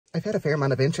I've had a fair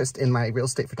amount of interest in my real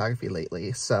estate photography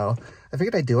lately, so I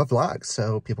figured I'd do a vlog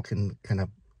so people can kind of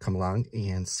come along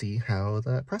and see how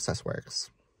the process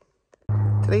works.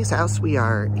 Today's house, we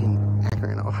are in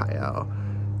Akron, Ohio,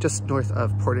 just north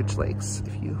of Portage Lakes.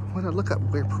 If you want to look up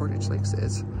where Portage Lakes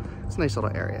is, it's a nice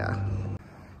little area.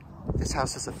 This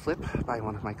house is a flip by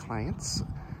one of my clients.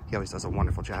 He always does a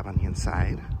wonderful job on the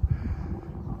inside.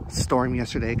 Storm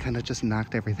yesterday kind of just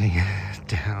knocked everything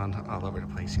down all over the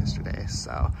place yesterday,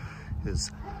 so it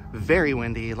was very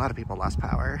windy. A lot of people lost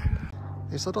power.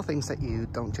 There's little things that you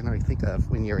don't generally think of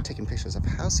when you're taking pictures of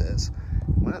houses.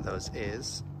 One of those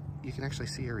is you can actually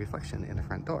see your reflection in the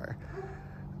front door.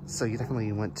 So you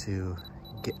definitely want to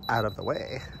get out of the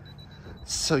way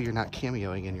so you're not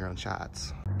cameoing in your own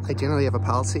shots. I generally have a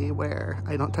policy where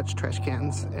I don't touch trash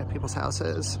cans at people's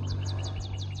houses,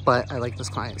 but I like this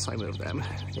client, so I moved them.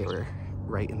 They were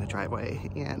right in the driveway,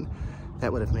 and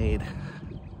that would have made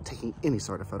taking any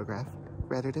sort of photograph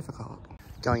rather difficult.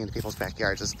 Going into people's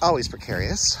backyards is always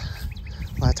precarious.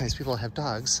 A lot of times people have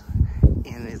dogs,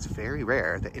 and it's very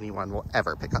rare that anyone will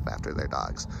ever pick up after their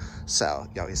dogs. So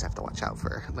you always have to watch out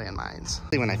for landmines.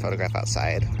 When I photograph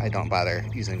outside, I don't bother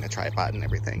using the tripod and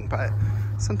everything, but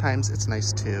sometimes it's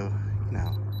nice to, you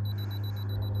know,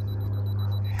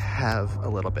 have a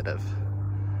little bit of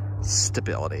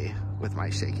stability with my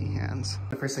shaky hands.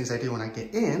 The first things I do when I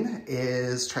get in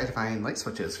is try to find light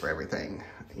switches for everything.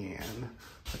 And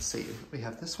let's see, we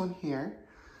have this one here.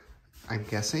 I'm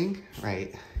guessing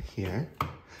right here.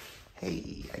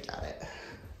 Hey, I got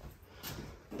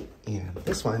it. And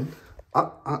this one,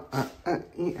 I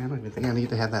don't even think I need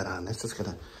to have that on. It's just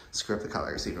gonna screw up the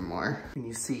colors even more. When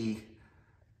you see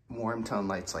warm tone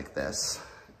lights like this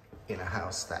in a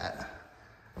house that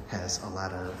has a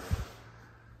lot of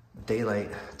daylight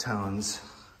tones,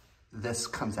 this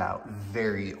comes out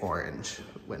very orange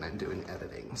when I'm doing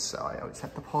editing. So I always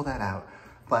have to pull that out.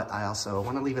 But I also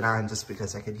want to leave it on just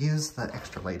because I could use the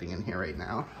extra lighting in here right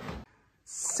now.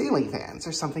 Ceiling fans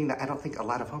are something that I don't think a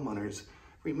lot of homeowners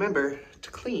remember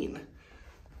to clean.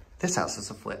 This house is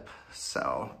a flip,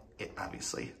 so it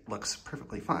obviously looks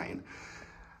perfectly fine.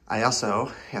 I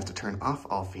also have to turn off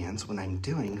all fans when I'm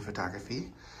doing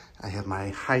photography. I have my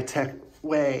high-tech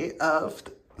way of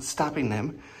stopping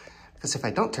them, because if I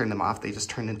don't turn them off, they just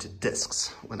turn into discs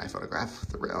when I photograph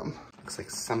the room. Looks like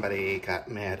somebody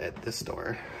got mad at this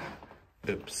door.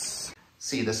 Oops.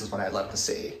 See, this is what I love to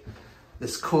see.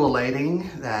 This cool lighting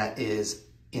that is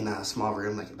in a small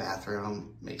room like a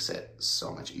bathroom makes it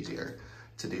so much easier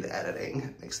to do the editing.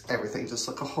 It makes everything just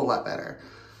look a whole lot better.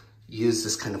 Use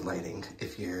this kind of lighting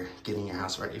if you're getting your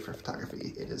house ready for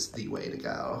photography. It is the way to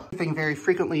go. One thing very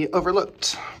frequently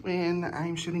overlooked when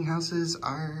I'm shooting houses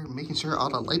are making sure all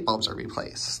the light bulbs are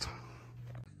replaced.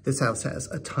 This house has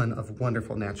a ton of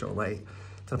wonderful natural light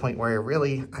to the point where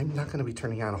really I'm not gonna be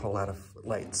turning on a whole lot of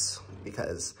lights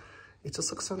because it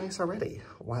just looks so nice already.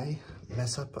 Why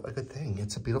mess up a good thing?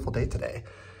 It's a beautiful day today.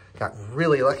 Got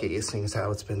really lucky seeing as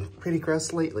how it's been pretty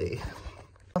gross lately.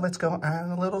 Let's go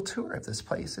on a little tour of this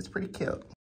place. It's pretty cute.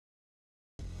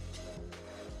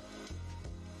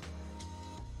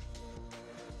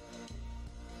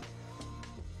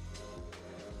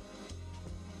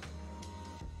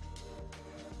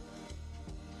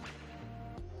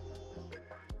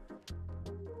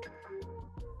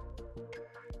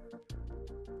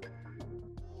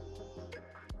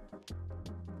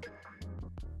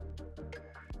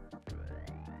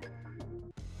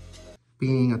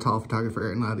 Being a tall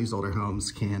photographer in a lot of these older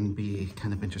homes can be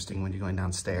kind of interesting when you're going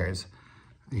downstairs.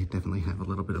 I definitely have a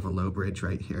little bit of a low bridge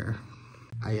right here.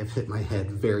 I have hit my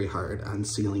head very hard on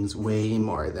ceilings way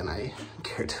more than I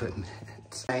care to admit.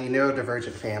 A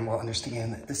neurodivergent fan will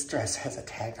understand that this dress has a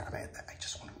tag on it that I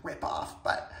just want to rip off,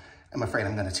 but I'm afraid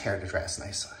I'm gonna tear the dress and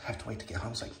I have to wait to get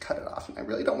home so I can cut it off. And I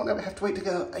really don't want to have to wait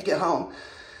to get home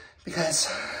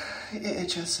because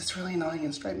it's really annoying and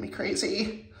it's driving me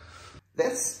crazy.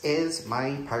 This is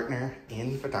my partner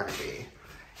in photography.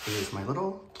 It is my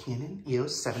little Canon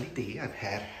EOS 70D. I've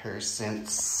had her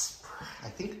since, I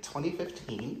think,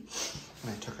 2015,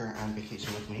 when I took her on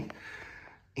vacation with me.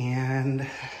 And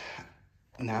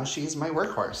now she's my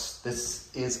workhorse. This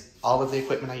is all of the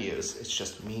equipment I use. It's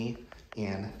just me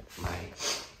and my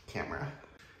camera.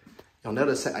 You'll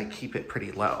notice that I keep it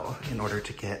pretty low in order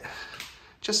to get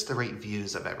just the right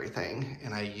views of everything.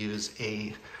 And I use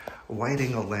a wide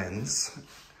angle lens.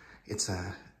 It's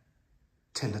a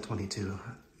 10 to 22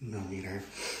 millimeter,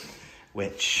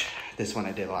 which this one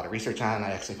I did a lot of research on.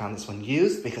 I actually found this one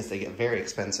used because they get very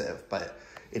expensive, but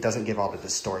it doesn't give all the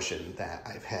distortion that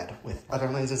I've had with other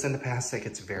lenses in the past. That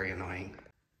gets very annoying.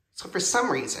 So for some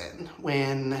reason,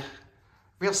 when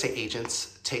Real estate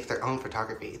agents take their own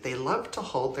photography. They love to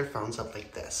hold their phones up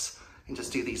like this and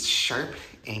just do these sharp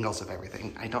angles of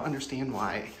everything. I don't understand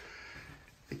why.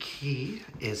 The key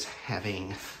is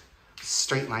having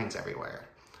straight lines everywhere.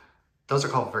 Those are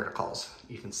called verticals.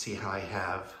 You can see how I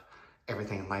have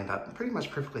everything lined up pretty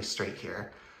much perfectly straight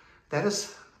here. That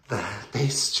is the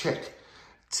base trick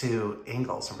to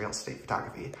angles in real estate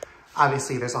photography.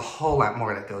 Obviously, there's a whole lot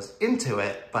more that goes into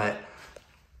it, but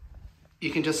you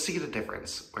can just see the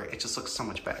difference where it just looks so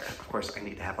much better. Of course, I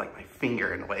need to have like my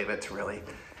finger in the way of it to really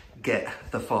get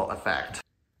the full effect.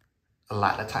 A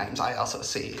lot of times I also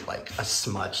see like a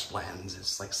smudged lens.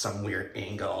 It's like some weird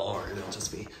angle, or it'll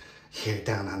just be here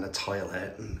down on the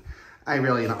toilet. And I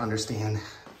really don't understand.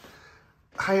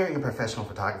 Hiring a professional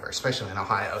photographer, especially in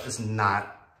Ohio, is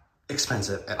not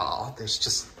expensive at all. There's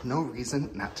just no reason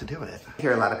not to do it. I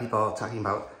hear a lot of people talking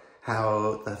about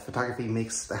how the photography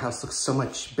makes the house look so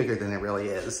much bigger than it really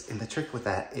is. And the trick with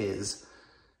that is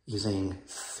using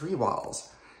 3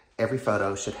 walls. Every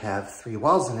photo should have 3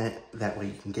 walls in it. That way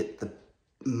you can get the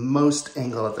most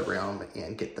angle of the room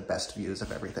and get the best views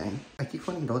of everything. I keep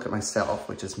wanting to look at myself,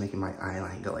 which is making my eye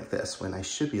line go like this, when I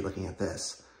should be looking at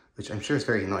this, which I'm sure is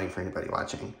very annoying for anybody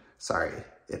watching. Sorry,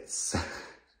 it's,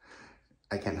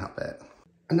 I can't help it.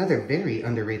 Another very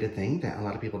underrated thing that a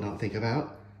lot of people don't think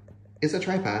about is a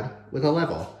tripod with a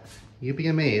level. You'd be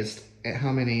amazed at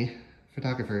how many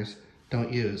photographers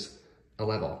don't use a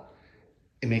level.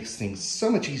 It makes things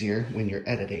so much easier when you're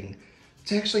editing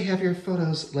to actually have your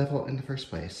photos level in the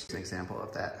first place. An example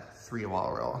of that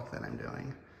 3-wall roll that I'm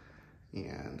doing.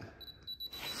 And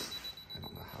I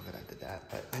don't know how good I did that,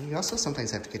 but and you also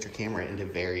sometimes have to get your camera into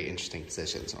very interesting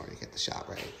positions in order to get the shot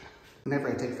right. Whenever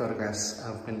I take photographs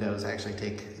of windows, I actually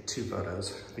take 2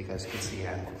 photos because you can see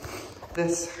on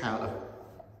this how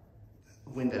the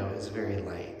window is very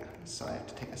light. So I have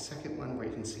to take a second one where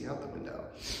you can see out the window.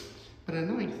 But an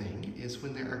annoying thing is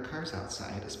when there are cars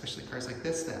outside, especially cars like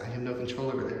this that I have no control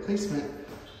over their placement,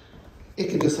 it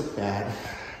can just look bad.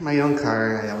 My own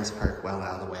car, I always park well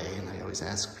out of the way, and I always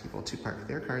ask people to park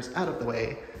their cars out of the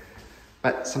way.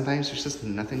 But sometimes there's just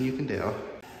nothing you can do.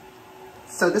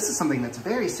 So this is something that's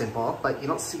very simple, but you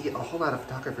don't see a whole lot of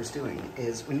photographers doing,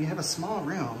 is when you have a small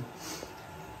room,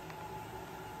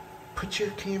 put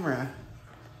your camera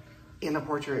in a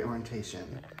portrait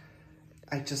orientation.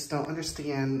 I just don't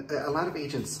understand. A lot of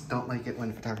agents don't like it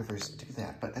when photographers do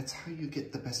that, but that's how you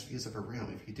get the best views of a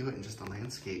room. If you do it in just a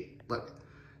landscape, look,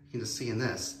 you can just see in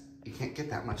this, you can't get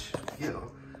that much view.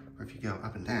 Or if you go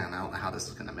up and down, I don't know how this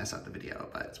is gonna mess up the video,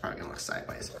 but it's probably gonna look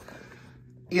sideways.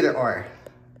 Either or,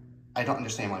 I don't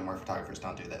understand why more photographers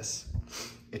don't do this.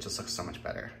 It just looks so much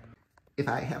better. If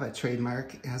I have a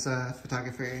trademark as a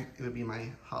photographer, it would be my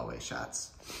hallway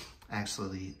shots. I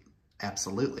actually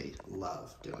absolutely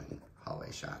love doing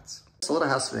hallway shots. It's a little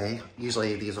house today.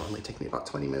 Usually these will only take me about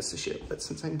 20 minutes to shoot, but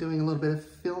since I'm doing a little bit of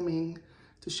filming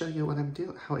to show you what I'm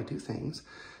doing, how I do things,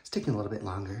 it's taking a little bit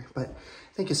longer. But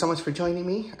thank you so much for joining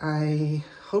me. I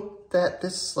hope that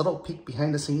this little peek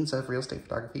behind the scenes of real estate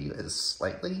photography is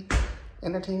slightly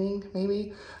entertaining,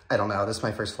 maybe. I don't know, this is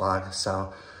my first vlog,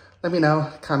 so let me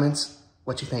know, comments,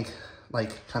 what you think,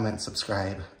 like, comment,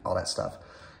 subscribe, all that stuff.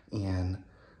 And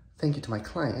thank you to my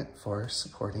client for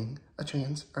supporting a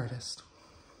trans artist.